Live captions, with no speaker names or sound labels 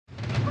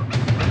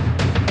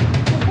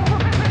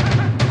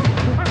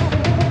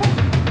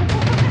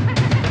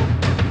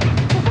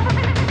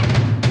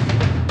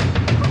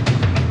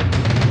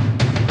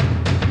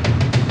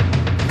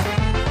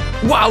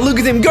Wow, look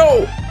at him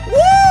go!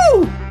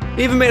 Woo!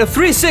 He even made a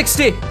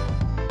 360!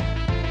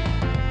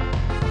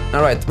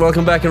 Alright,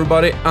 welcome back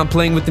everybody. I'm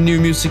playing with the new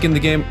music in the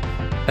game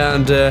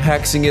and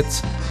hacking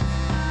it.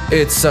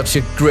 It's such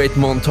a great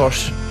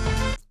montage.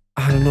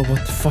 I don't know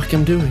what the fuck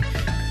I'm doing.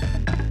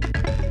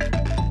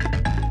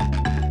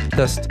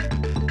 Test.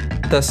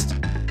 Test.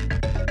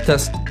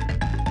 Test.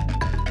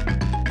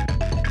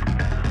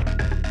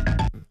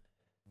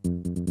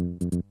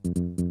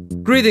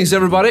 Greetings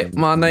everybody,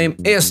 my name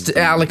is the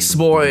Alex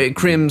Boy,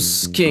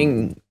 Crims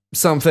King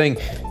something.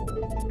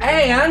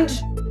 And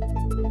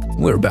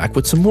we're back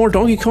with some more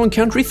Donkey Kong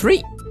Country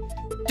 3.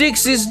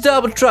 Dixie's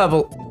Double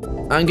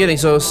Trouble. I'm getting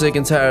so sick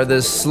and tired of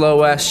this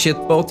slow ass shit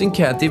boat and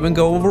can't even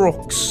go over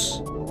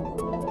rocks.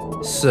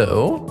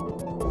 So,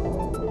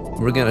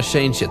 we're gonna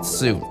change it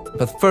soon.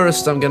 But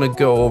first I'm gonna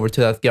go over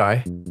to that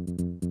guy.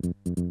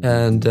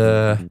 And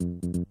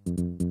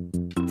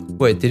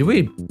wait, did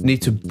we need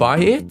to buy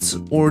it?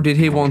 Or did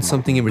he want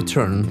something in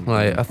return?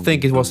 I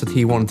think it was that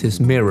he wanted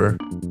his mirror.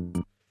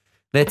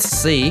 Let's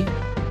see.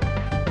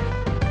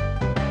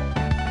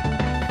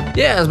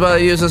 Yes, but I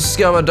use a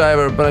scuba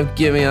diver, but I'm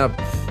giving up.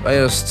 I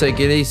just take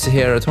it easy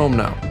here at home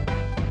now.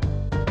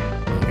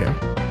 Okay.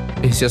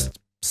 He's just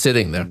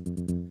sitting there.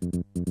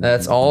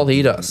 That's all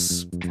he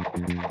does.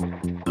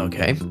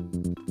 Okay.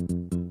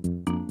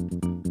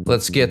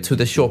 Let's get to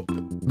the shop.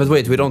 But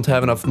wait, we don't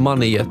have enough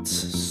money yet,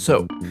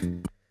 so...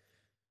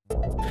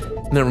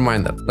 Never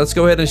mind that. Let's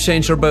go ahead and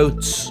change our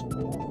boats.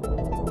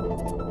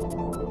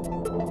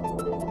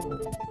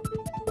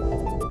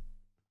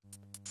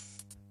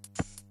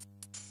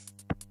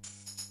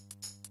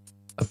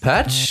 A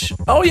patch?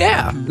 Oh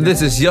yeah!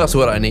 This is just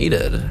what I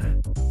needed.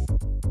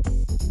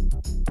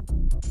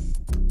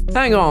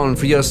 Hang on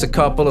for just a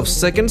couple of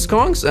seconds,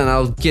 Kongs, and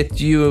I'll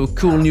get you a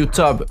cool new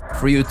tub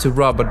for you to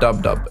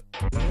rub-a-dub-dub.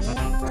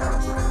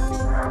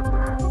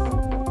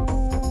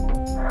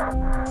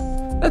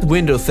 That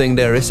window thing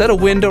there, is that a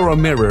window or a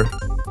mirror?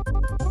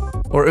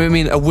 Or, I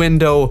mean, a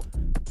window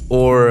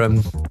or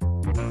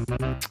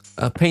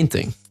a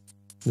painting.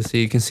 So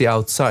you can see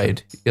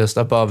outside, just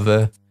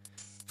above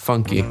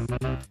Funky.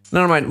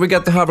 Never mind, we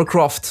got the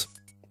hovercraft.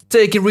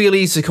 Take it real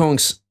easy,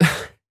 Kongs.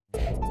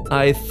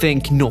 I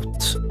think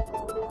not.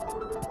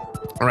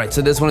 Alright,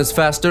 so this one is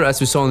faster, as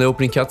we saw in the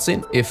opening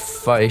cutscene.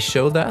 If I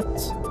show that,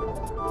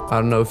 I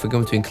don't know if we're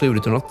going to include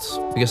it or not,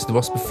 because it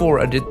was before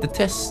I did the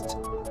test.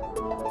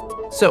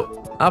 So,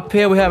 up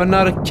here we have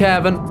another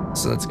cavern,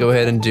 so let's go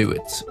ahead and do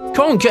it.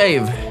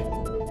 Concave!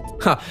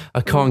 Ha,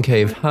 a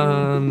concave.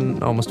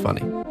 Almost funny.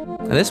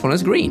 And this one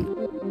is green.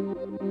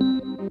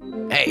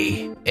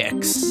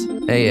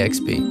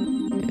 AXB.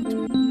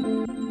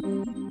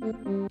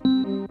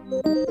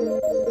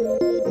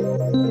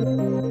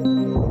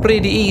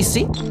 Pretty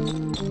easy.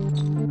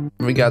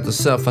 We got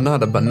ourselves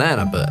another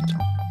banana bud.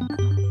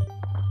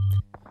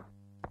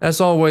 As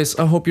always,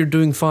 I hope you're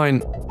doing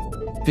fine.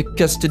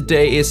 Because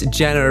today is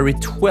January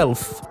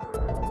 12th.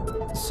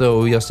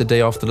 So just the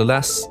day after the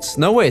last...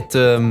 No wait,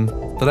 the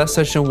last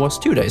session was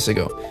 2 days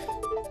ago.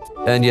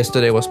 And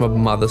yesterday was my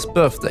mother's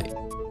birthday.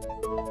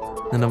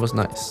 And that was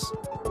nice.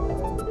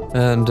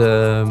 And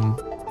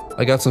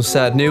I got some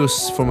sad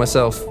news for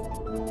myself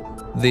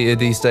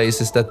these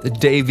days, is that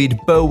David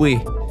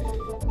Bowie,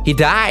 he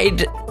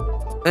died.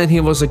 And he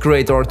was a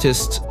great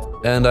artist.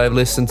 And I've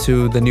listened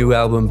to the new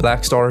album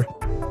Blackstar.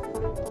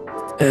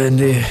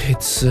 And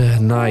it's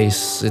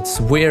nice.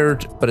 It's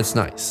weird, but it's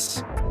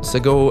nice. So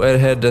go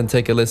ahead and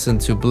take a listen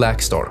to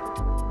Blackstar.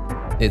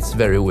 It's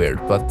very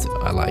weird, but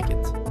I like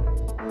it.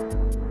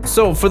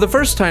 So for the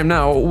first time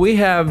now, we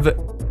have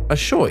a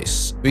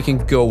choice. We can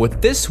go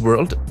with this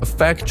world, a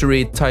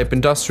factory type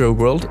industrial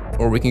world,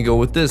 or we can go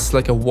with this,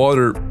 like a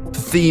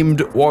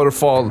water-themed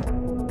waterfall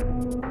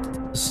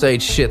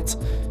stage shit.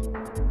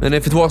 And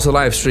if it was a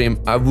live stream,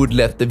 I would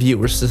let the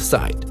viewers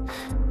decide.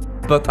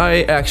 But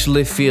I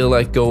actually feel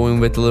like going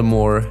with a little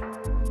more,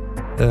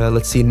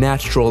 let's see,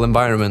 natural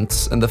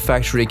environments, and the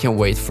factory can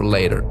wait for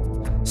later.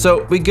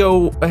 So we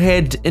go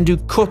ahead and do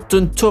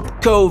Cotton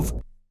Top Cove.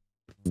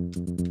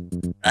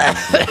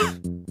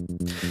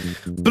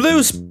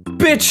 Blues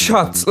Bitch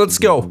Hut, let's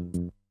go.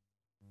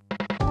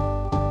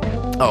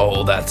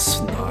 Oh,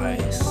 that's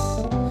nice.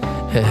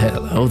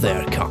 Hello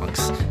there,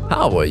 Kongs.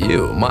 How are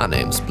you? My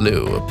name's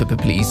Blue.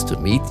 Pleased to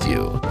meet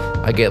you.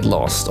 I get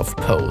lost off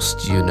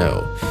post, you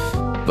know.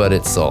 But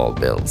it's all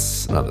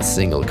bills, not a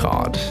single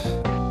card.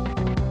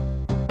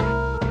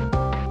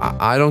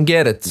 I don't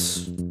get it.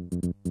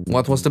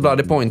 What was the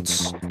bloody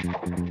point?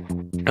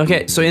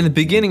 Okay, so in the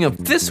beginning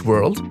of this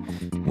world,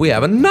 we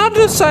have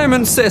another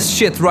Simon Says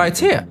shit right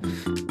here.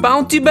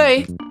 Bounty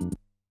Bay.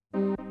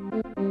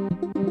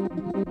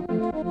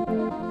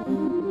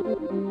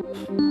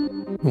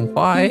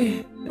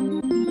 Why?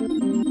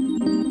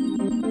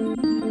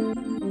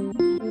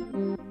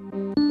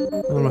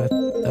 Alright,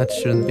 that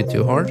shouldn't be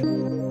too hard.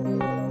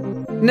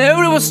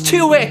 No, it was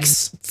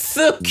 2x!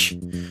 Fuck!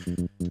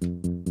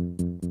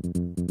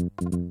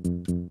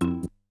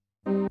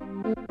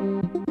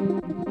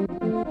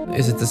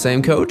 Is it the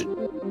same code?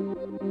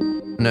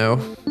 No.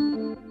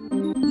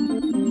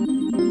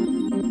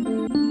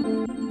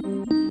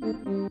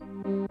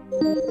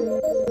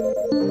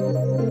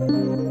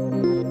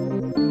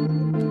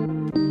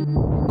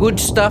 Good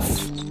stuff.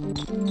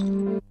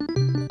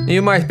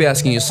 You might be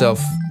asking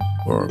yourself,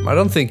 or I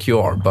don't think you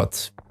are,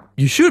 but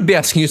you should be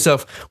asking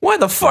yourself, why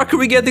the fuck are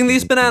we getting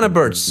these banana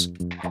birds?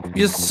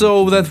 Just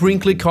so that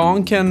Wrinkly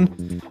Kong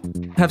can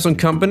have some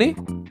company?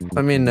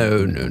 I mean,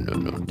 no.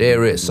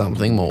 There is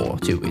something more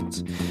to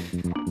it.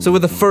 So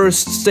with the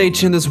first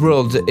stage in this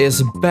world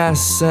is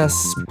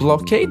Bass's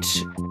Blockade?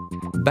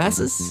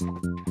 Bass's?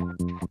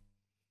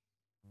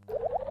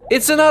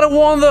 It's another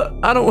one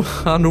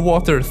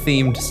underwater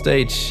themed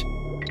stage.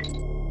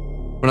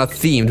 We're not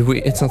themed,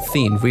 it's not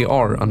themed, we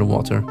are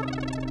underwater.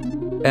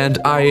 And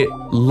I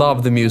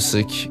love the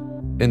music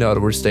in the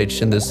underwater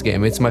stage in this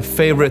game. It's my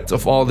favorite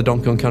of all the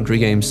Donkey Kong Country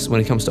games when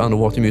it comes to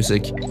underwater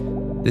music.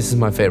 This is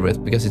my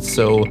favorite because it's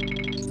so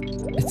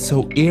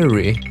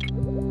eerie.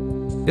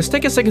 Just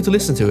take a second to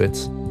listen to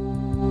it.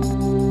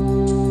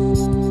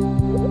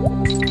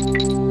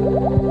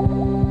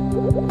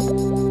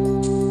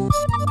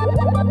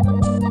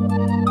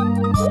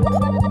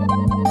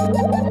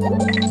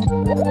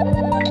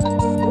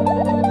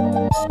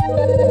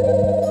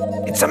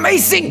 It's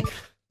amazing!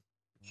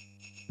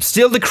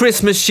 Still the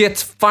Christmas shit,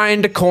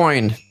 find a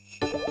coin.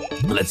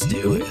 Let's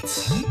do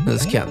it.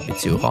 This can't be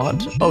too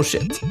hard. Oh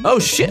shit. Oh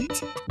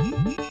shit!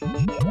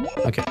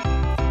 Okay.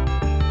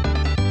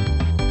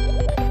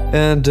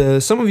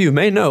 And some of you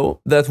may know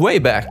that way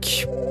back,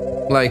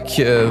 like,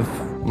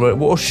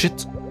 oh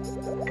shit.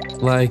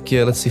 Like,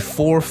 let's see,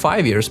 4 or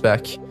 5 years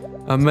back,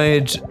 I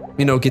made,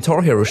 you know,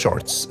 Guitar Hero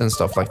shorts and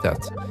stuff like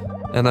that.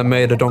 And I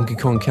made a Donkey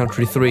Kong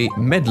Country 3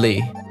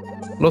 medley.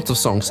 Lots of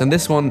songs, and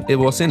this one, it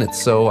was in it,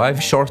 so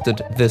I've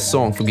shorted this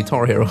song for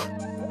Guitar Hero.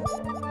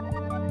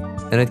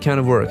 And it kind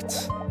of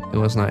worked. It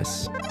was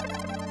nice.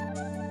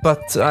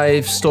 But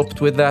I've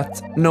stopped with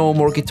that. No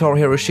more Guitar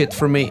Hero shit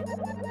for me.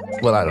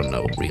 Well, I don't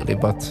know, really,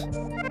 but...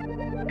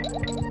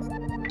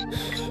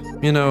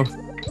 You know,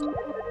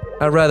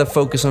 I'd rather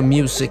focus on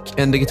music,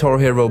 and the Guitar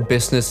Hero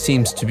business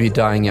seems to be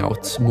dying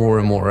out more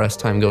and more as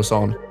time goes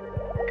on.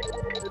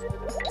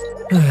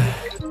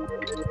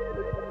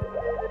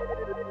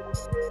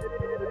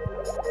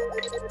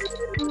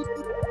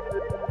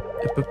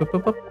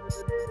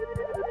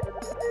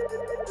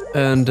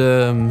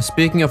 And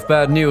speaking of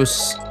bad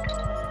news,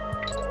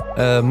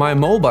 my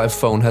mobile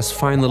phone has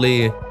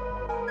finally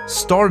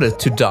started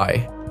to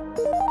die.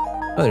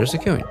 Oh, there's a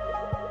coin.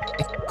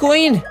 A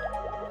coin!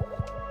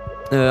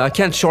 I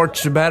can't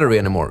charge the battery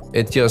anymore.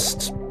 It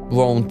just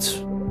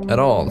won't at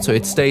all. So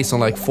it stays on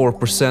like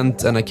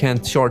 4% and I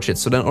can't charge it.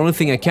 So the only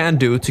thing I can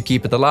do to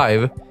keep it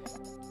alive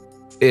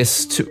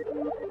is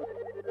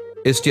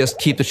just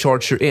keep the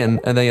charger in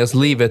and then just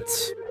leave it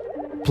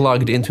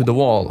plugged into the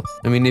wall.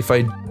 I mean, if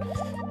I...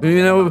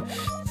 You know,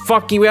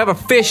 fucking, we have a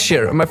fish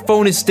here. My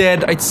phone is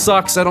dead. It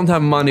sucks. I don't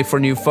have money for a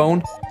new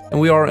phone. And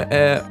we are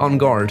on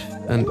guard.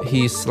 And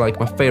he's like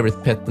my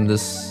favorite pet in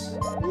this...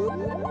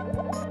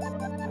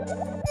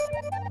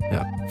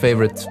 Yeah,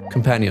 favorite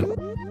companion.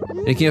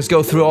 And you can just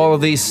go through all of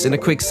these in a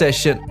quick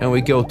session. And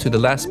we go to the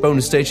last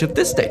bonus stage of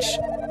this stage.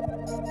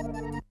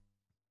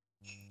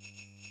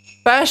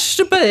 Bash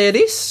the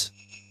berries.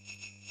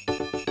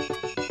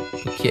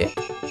 Okay.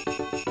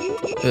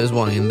 There's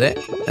one in there.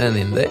 And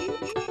in there.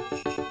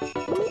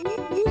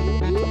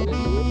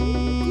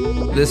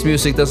 This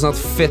music does not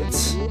fit.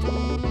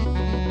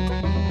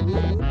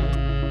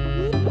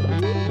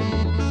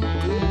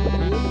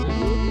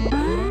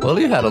 Well,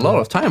 you had a lot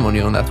of time on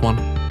you on that one.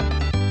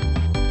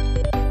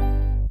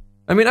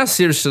 I mean, I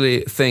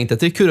seriously think that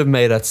they could have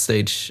made that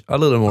stage a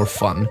little more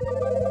fun.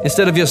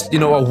 Instead of just, you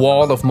know, a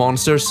wall of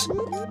monsters,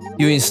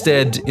 you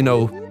instead, you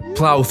know,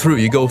 plow through.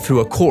 You go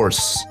through a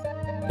course.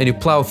 And you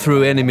plow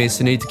through enemies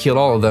and you need to kill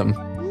all of them.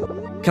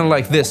 Kind of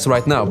like this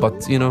right now,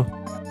 but, you know,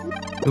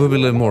 it would be a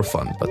little more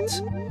fun,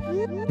 but...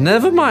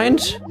 Never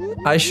mind.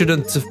 I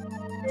shouldn't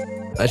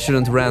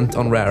rant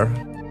on Rare.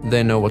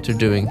 They know what they're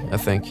doing, I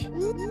think.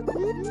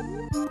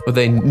 Or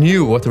they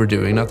knew what they were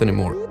doing, not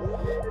anymore.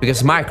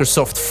 Because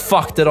Microsoft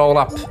fucked it all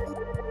up.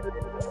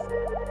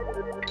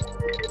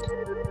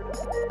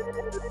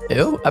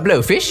 Oh, a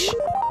blowfish.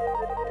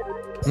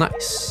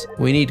 Nice.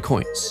 We need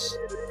coins.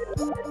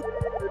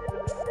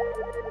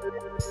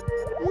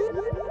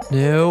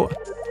 No.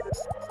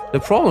 The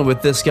problem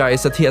with this guy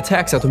is that he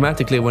attacks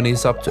automatically when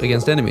he's up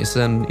against enemies.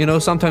 And, you know,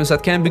 sometimes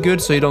that can be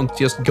good, so you don't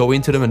just go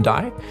into them and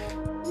die.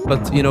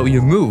 But, you know,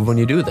 you move when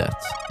you do that.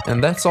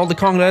 And that's all the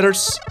Kong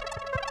letters.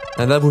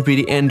 And that would be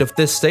the end of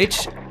this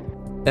stage.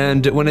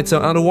 And when it's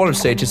an underwater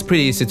stage, it's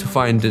pretty easy to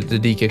find the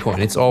DK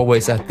coin. It's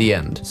always at the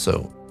end,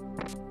 so...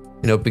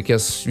 You know,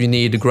 because you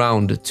need the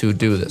ground to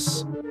do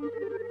this.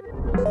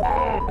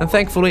 And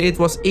thankfully, it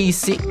was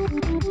easy.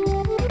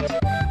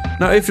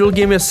 Now, if you'll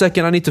give me a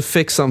second, I need to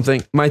fix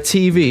something. My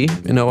TV,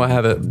 you know, I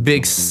have a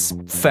big,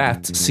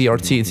 fat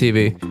CRT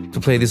TV to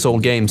play these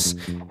old games.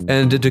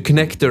 And the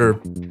connector,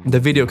 the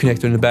video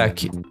connector in the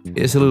back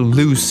is a little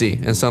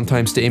loosey. And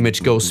sometimes the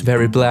image goes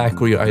very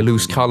black, or I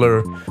lose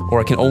color,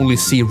 or I can only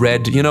see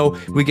red. You know,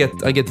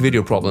 I get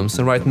video problems.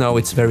 And right now,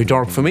 it's very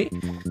dark for me.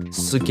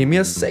 So give me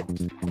a sec.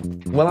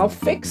 Well, I'll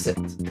fix it.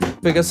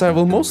 because I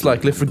will most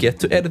likely forget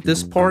to edit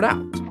this part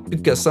out,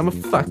 because I'm a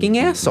fucking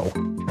asshole.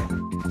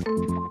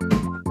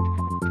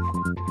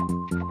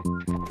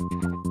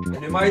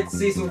 And you might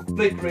see some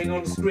flickering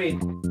on the screen.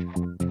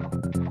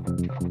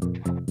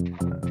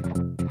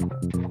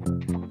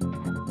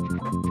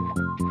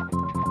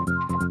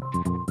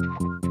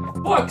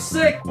 Fuck's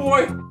sake,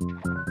 boy!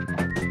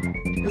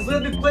 Just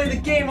let me play the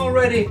game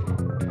already!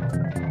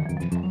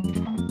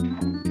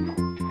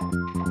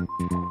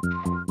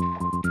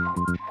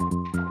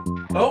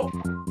 Oh!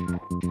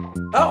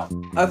 Oh!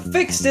 I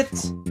fixed it!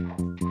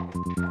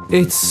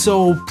 It's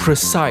so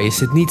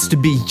precise, it needs to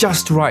be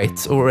just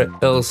right, or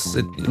else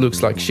it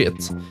looks like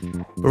shit.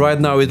 Right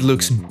now it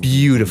looks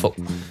beautiful.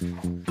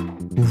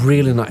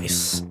 Really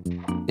nice.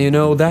 You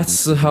know,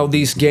 that's how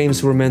these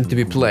games were meant to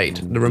be played.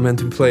 They were meant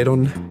to be played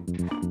on,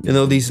 you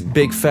know, these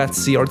big fat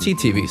CRT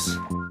TVs.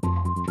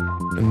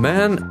 And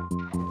man,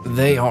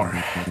 they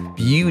are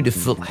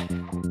beautiful.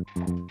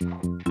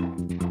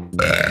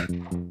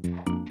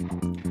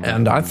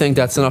 And I think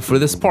that's enough for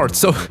this part,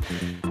 so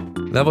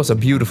that was a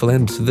beautiful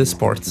end to this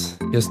part.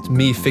 Just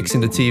me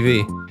fixing the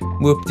TV.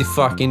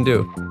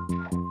 Whoop-de-fucking-do.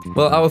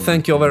 Well, I will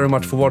thank you all very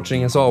much for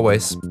watching as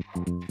always.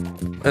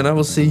 And I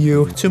will see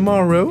you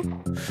tomorrow.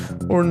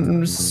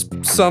 Or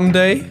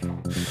someday.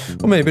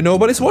 Or maybe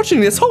nobody's watching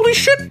this, holy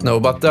shit! No,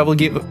 but I will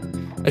give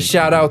a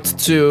shout out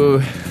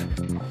to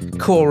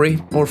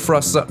Corey or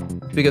Frussa,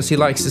 because he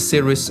likes the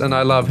series and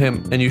I love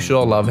him and you should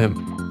all love him.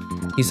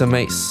 He's a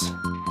mace.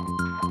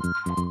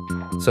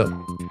 So,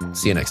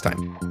 see you next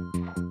time.